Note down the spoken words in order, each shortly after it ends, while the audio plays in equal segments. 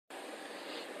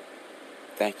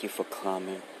Thank you for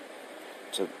coming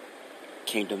to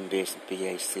Kingdom Business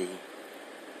BAC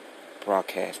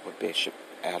broadcast with Bishop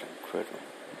Adam Criddle.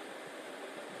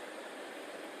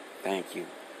 Thank you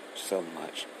so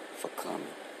much for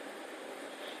coming.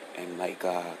 And may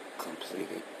God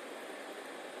complete it.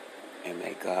 And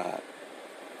may God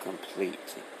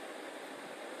complete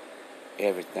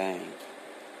everything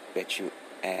that you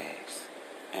ask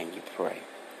and you pray.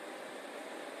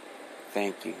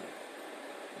 Thank you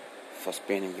for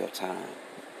spending your time.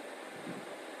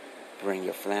 Bring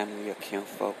your family, your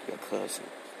kinfolk, your cousins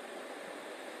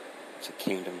to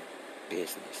Kingdom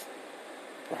Business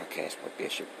broadcast with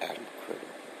Bishop Adam Criddle.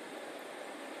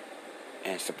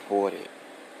 And support it.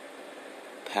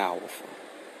 Powerful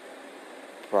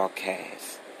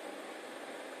broadcast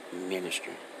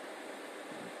ministry.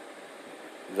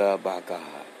 Love by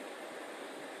God.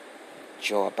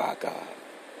 Joy by God.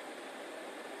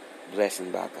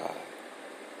 Blessing by God.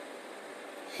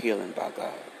 Healing by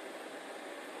God.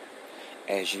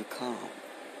 As you come,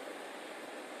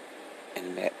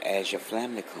 and as your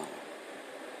family come,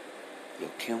 your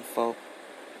kinfolk,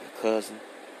 your cousin,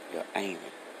 your aunt,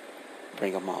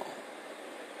 bring them all.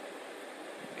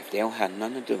 If they don't have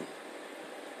nothing to do,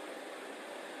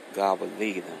 God will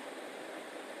lead them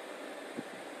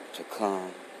to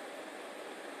come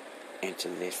and to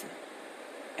listen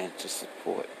and to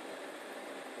support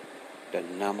the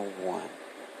number one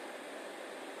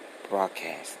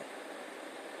broadcasting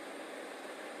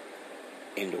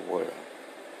in the world,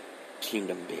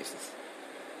 Kingdom Business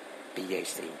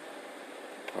BAC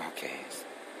broadcast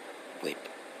with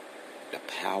the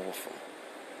powerful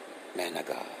man of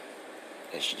God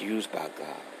that's used by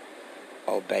God,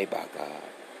 obeyed by God,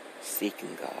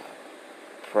 seeking God,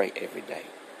 pray every day,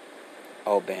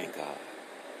 obeying God.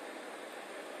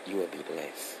 You will be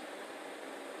blessed.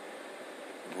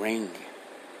 Bring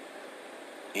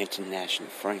international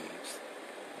friends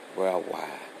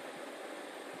worldwide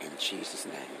in Jesus'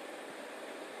 name.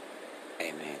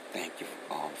 Amen. Thank you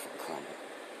all for coming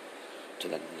to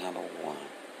the number one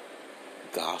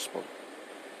gospel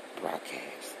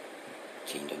broadcast,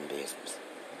 Kingdom Business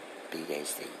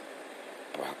BAC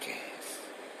broadcast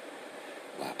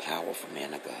by a powerful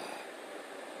man of God,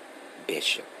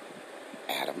 Bishop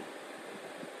Adam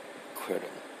Criddle.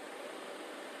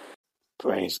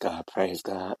 Praise God, praise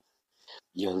God.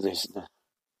 You're listening.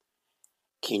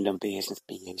 Kingdom Business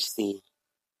BAC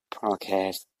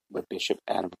broadcast with Bishop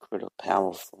Adam Criddle.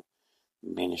 Powerful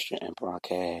ministry and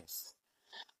broadcast.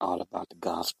 All about the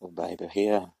gospel, baby.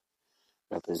 Here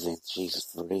represents Jesus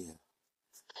for real.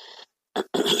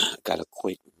 Got a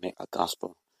quick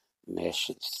gospel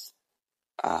message.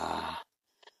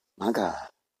 My God.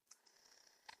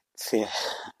 See,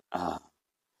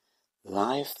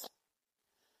 life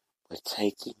will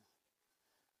take you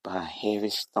by a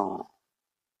heavy storm.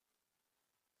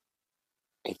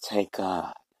 It take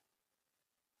God.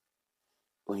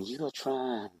 When you are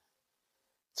trying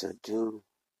to do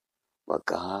what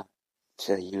God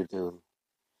tell you to do,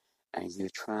 and you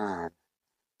trying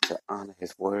to honor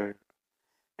His word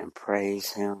and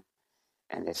praise Him,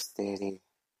 and it's steady,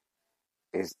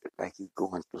 it's like you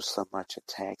going through so much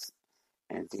attacks,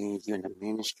 and then you're in the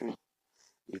ministry,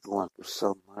 you're going through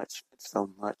so much.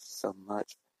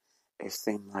 It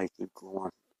seems like you're going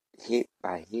hit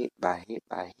by hit by hit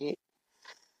by hit.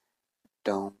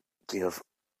 Don't give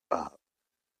up.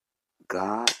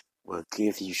 God will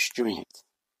give you strength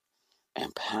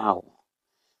and power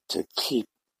to keep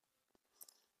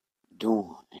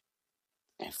doing it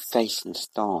and facing the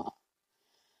storm.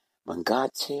 When God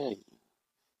tells you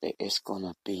that it's going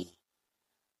to be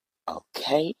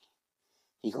okay,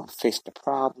 He's going to fix the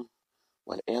problem,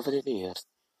 whatever it is,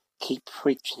 keep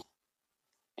preaching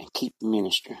and keep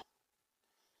ministering.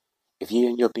 If you're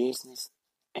in your business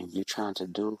and you're trying to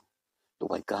do the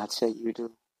way God said you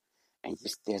do, and you're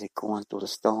steady going through the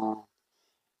storm,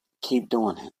 keep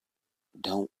doing it.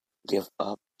 Don't give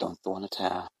up. Don't throw in the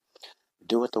towel.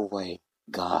 Do it the way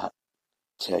God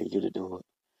tell you to do it.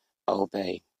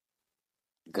 Obey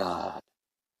God.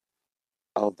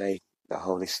 Obey the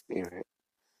Holy Spirit.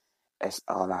 That's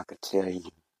all I could tell you.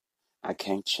 I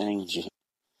can't change it.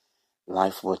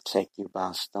 Life will take you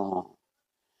by storm.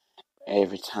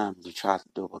 Every time you try to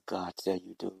do what God tell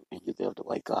you to do, and you live the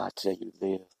way God tell you to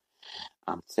live,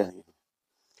 I'm telling you,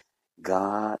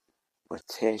 God will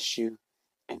test you,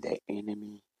 and the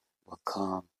enemy will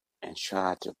come and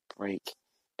try to break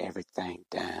everything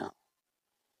down.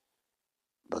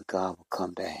 But God will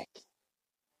come back.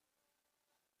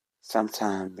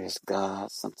 Sometimes it's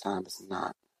God, sometimes it's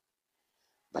not.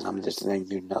 But I'm just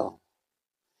letting you know,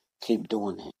 keep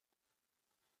doing it.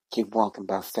 Keep walking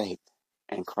by faith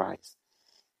in Christ.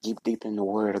 Keep deep in the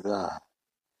Word of God,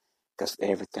 because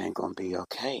everything going to be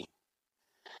okay.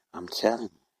 I'm telling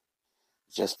you,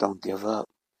 just don't give up.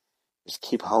 Just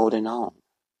keep holding on.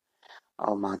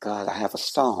 Oh my God, I have a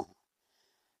song.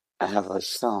 I have a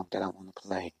song that I want to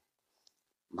play.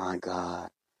 My God,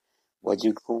 what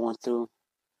you going through,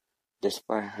 this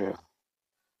right here,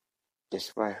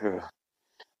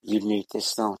 you need this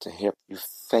song to help you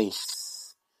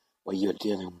face what you're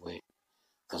dealing with.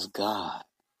 Because God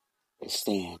is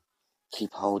saying,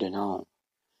 keep holding on.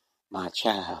 My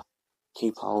child,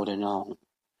 keep holding on.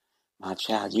 My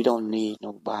child, you don't need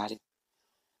nobody.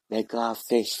 Let God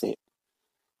fix it.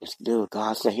 It's good.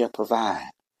 God said He'll provide.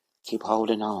 Keep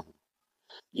holding on.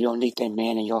 You don't need that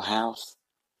man in your house.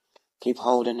 Keep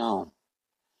holding on.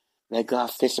 Let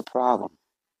God fix the problem.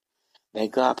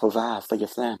 Let God provide for your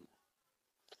family.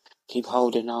 Keep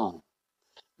holding on.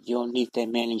 You don't need that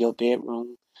man in your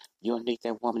bedroom. You don't need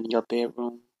that woman in your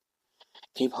bedroom.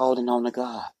 Keep holding on to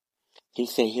God. He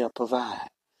said He'll provide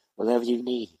whatever you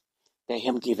need. Let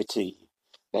Him give it to you.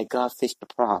 Let God fix the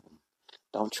problem.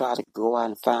 Don't try to go out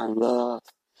and find love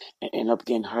and end up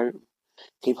getting hurt.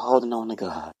 Keep holding on to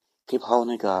God. Keep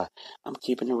holding to God. I'm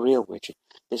keeping it real with you.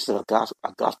 This is a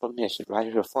gospel message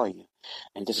right here for you.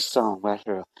 And this is a song right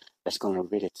here that's going to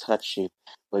really touch you.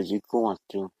 What you're going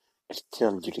through, it's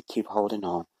telling you to keep holding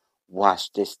on.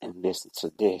 Watch this and listen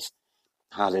to this.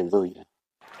 Hallelujah.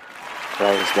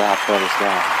 Praise God, praise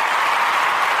God.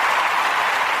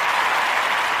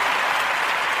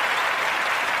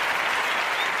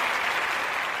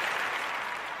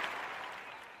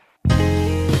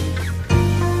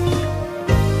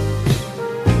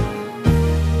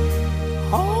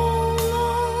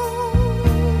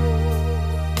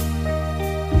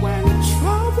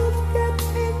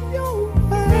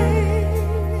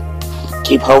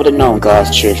 Keep holding on,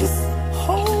 God's children.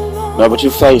 Know what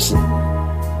you're facing.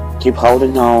 Keep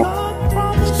holding on.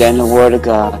 Stand in the Word of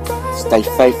God. Stay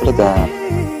faithful to God.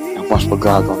 And watch what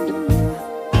God's going to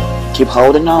do. Keep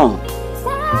holding on.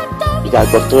 You got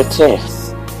to go through a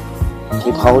test.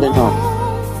 Keep holding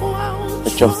on.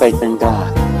 Put your faith in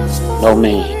God. No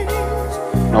man.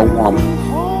 No woman.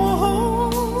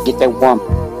 Get that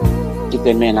woman. Get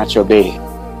that man out your bed.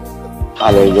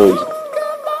 Hallelujah.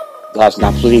 God's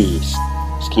not pleased.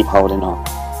 Just keep holding on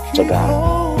to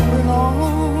God.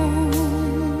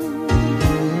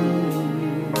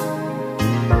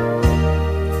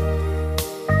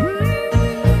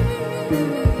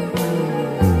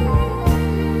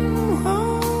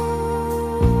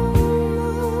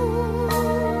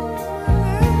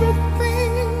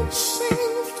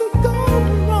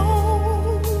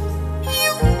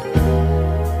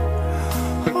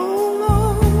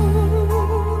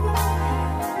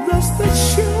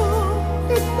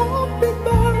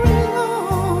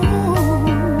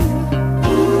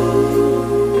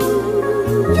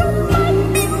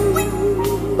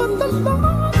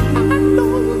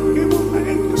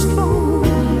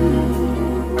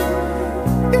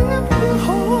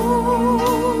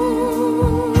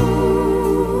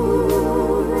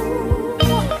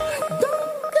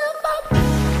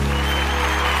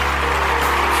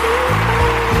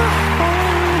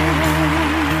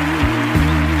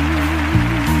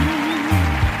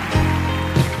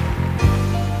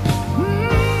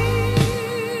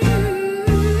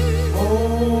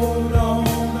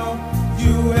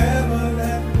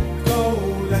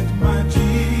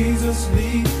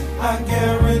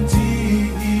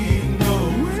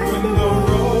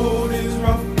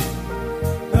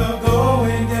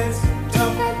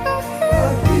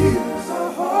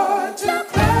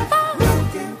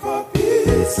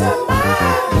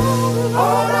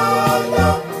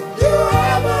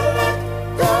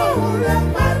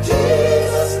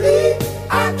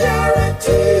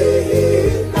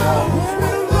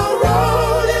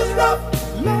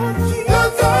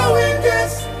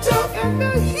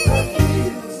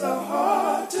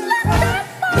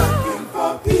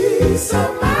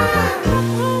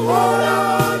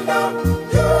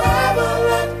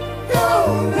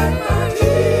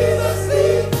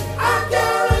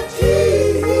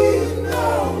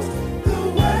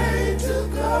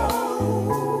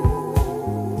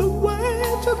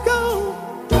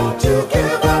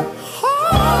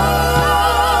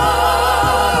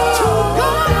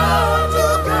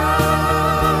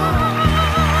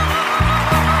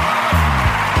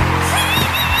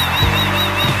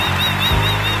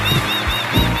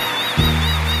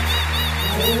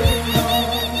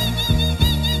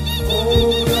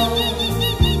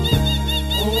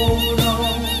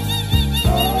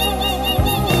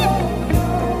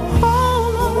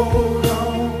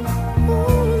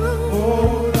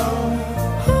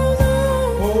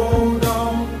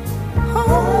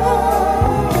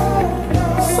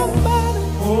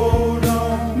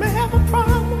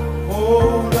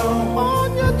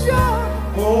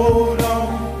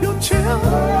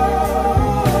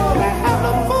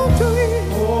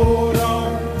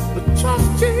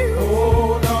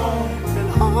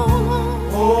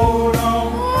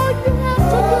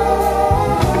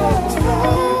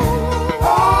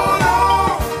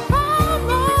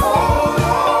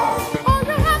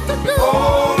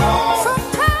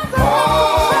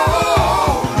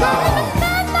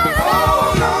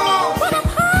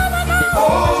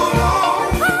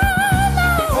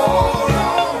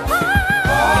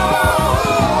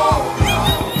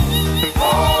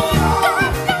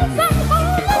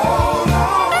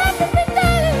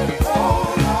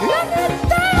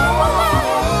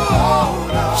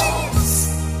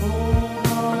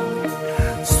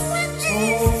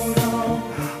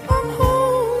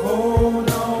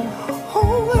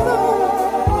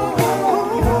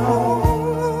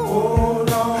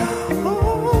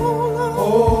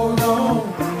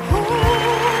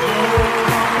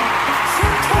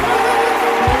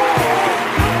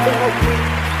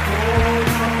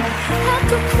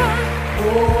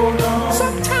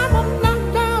 Sometimes I'm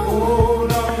knocked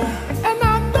down, and I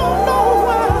don't know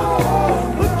why.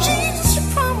 But Jesus, you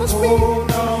promised me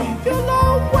you'll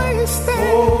always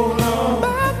stand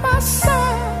by my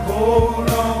side.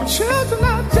 Children, I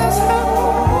just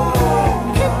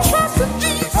can trust in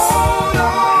Jesus.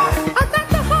 I got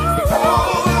to hold on.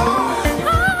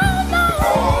 Hold on.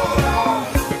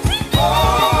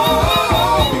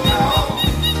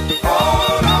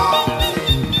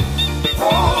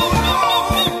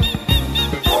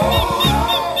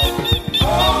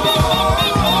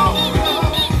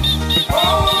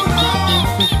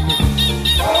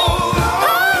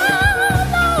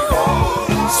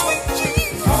 Sweet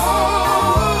Jesus,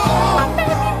 I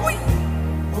may be weak,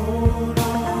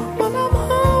 but I'm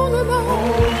holding on.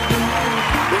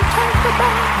 We talked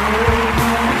about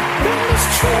goodness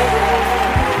true,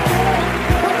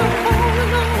 but I'm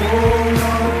holding on.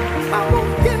 I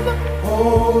won't give up.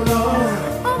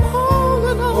 I'm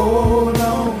holding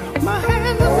on. My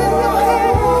hand is in your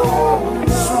hand.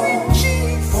 Sweet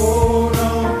Jesus,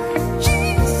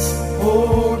 Jesus,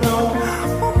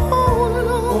 I'm holding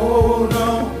on.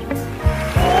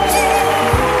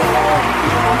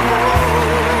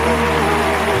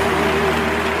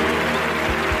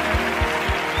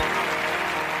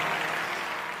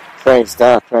 Praise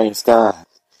God, praise God.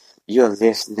 You're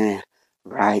listening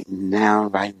right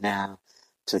now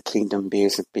to Kingdom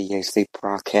Business BAC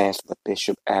broadcast with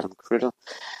Bishop Adam Criddle.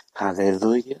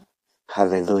 Hallelujah,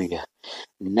 hallelujah.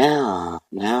 Now.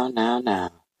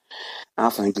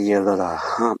 I'm going to give you a little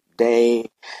hump day.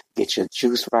 Get your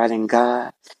juice right in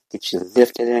God. Get you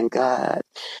lifted in God.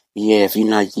 Yeah, if you're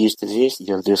not used to this,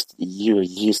 you're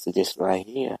used to this right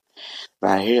here.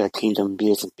 Right here, Kingdom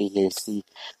Business BAC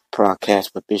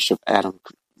broadcast with Bishop Adam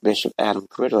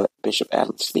Criddle, Bishop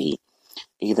Adam C.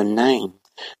 Either name.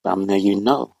 But I'm letting you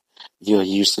know, you're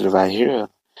used to it right here.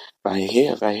 Right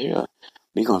here.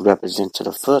 We're going to represent to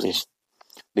the fullest.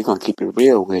 We're going to keep it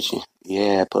real with you.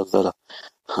 Yeah, put a little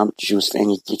hump juice in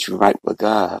you, get you right with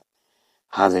God.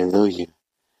 Hallelujah.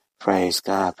 Praise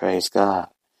God, praise God.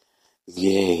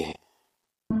 Yeah.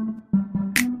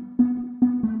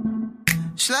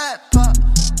 Slap up,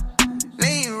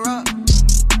 lean rock,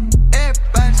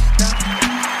 everybody stop.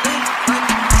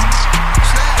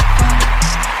 Slap up,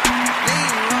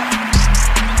 lean rock,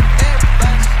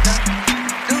 everybody stop.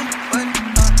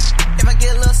 If I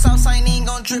get a little sauce, I ain't even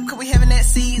gon' drip, cause we having that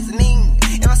seasoning.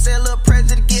 If I say a little prayer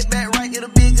to get back right, it'll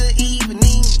be a good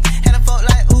evening. And I folk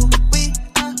like, ooh, we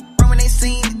are, from when they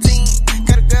seen the team.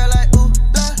 Got a girl like, ooh,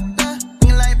 la,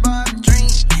 like Barbie Dream.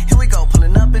 Here we go,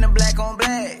 pulling up in a black on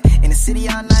black. In the city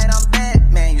all night, I'm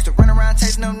bad, man. Used to run around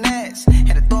chasing them gnats.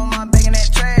 Had to throw my bag in that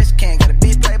trash can. Got a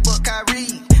big playbook I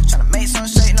read. Tryna make some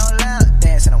shake, no loud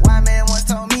dance. And a white man once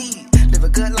told me, live a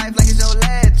good life like it's your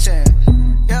last chance.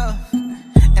 Yeah,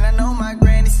 and I know my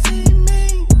granny see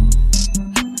me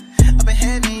up in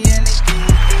heaven, yeah, they keep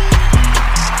me.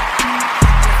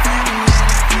 And the family, yeah,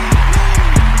 they keep me.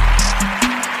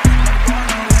 Never going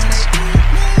nowhere, they keep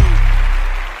me.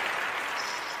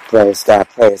 Praise God,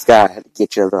 praise God. I had to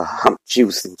get you a little hump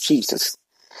juice in Jesus.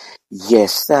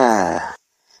 Yes, sir.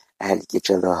 I had to get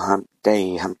you a little hump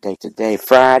day today,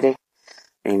 Friday.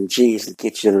 And Jesus,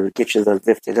 get you a little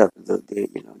lifted up a little bit.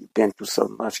 You know, you've been through so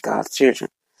much, God's children.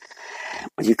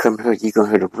 When you come here, you're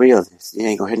going to hear the realness. You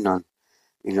ain't going to hear none,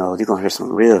 you're going to hear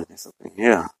some realness up in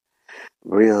here.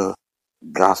 Real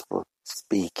gospel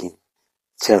speaking,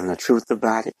 telling the truth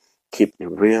about it, keeping it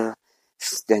real,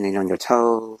 standing on your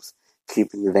toes,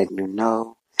 letting you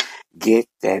know. Get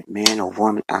that man or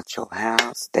woman out your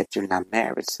house that you're not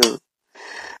married to,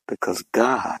 because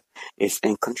God is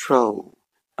in control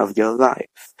of your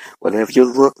life. Whatever you're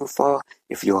looking for,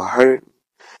 if you're hurting,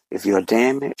 if you're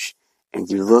damaged, and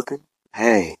you're looking,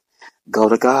 hey, go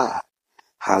to God.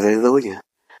 Hallelujah.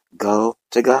 Go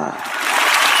to God.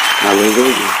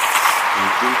 Hallelujah.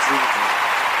 Thank you, Jesus.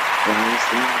 Praise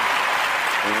God.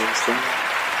 Praise God.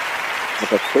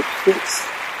 Have a quick fix.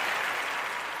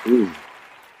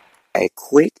 A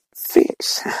quick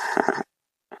fix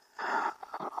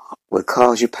will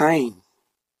cause you pain.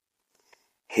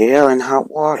 Hell and hot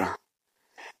water.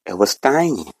 It will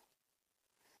stain you.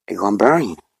 It's going to burn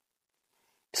you.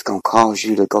 It's going to cause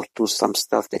you to go through some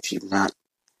stuff that you've not.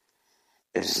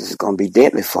 This is going to be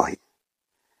deadly for you.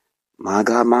 My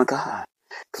God, my God.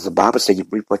 Because the Bible says you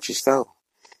reap what you sow.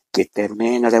 Get that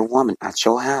man or that woman out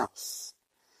your house.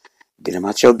 Get him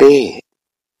out your bed.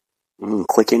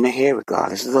 Quick in the hair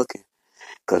regardless of looking.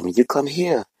 Because when you come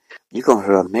here, you're going to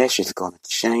hear a message. It's going to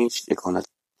change. You're going to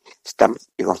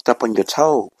step on your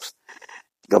toes. It's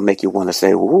going to make you want to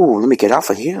say, ooh, let me get off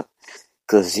of here.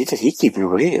 Because he keeping it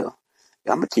real.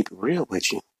 I'm going to keep it real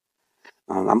with you.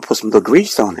 I'm going to put some little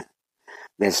grease on it.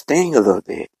 That sting a little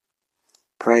bit.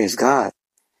 Praise God.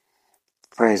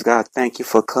 Praise God. Thank you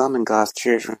for coming, God's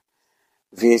children.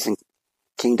 Visiting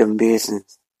Kingdom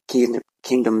Business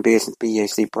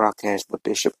BAC broadcast with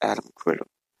Bishop Adam Criddle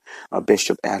or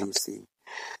Bishop Adam C.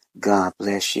 God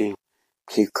bless you.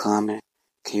 Keep coming.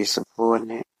 Keep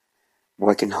supporting it.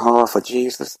 Working hard for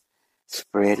Jesus.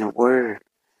 Spreading the word.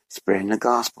 Spreading the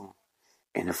gospel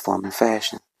in a form and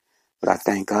fashion. But I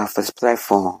thank God for this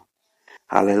platform.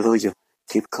 Hallelujah.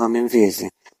 Keep coming and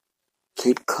visit.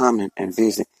 Keep coming and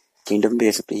visit Kingdom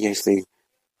Business BAC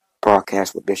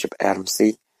broadcast with Bishop Adam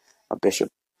C. or Bishop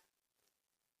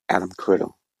Adam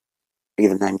Criddle.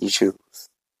 Either name you choose.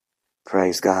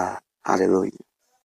 Praise God. Hallelujah.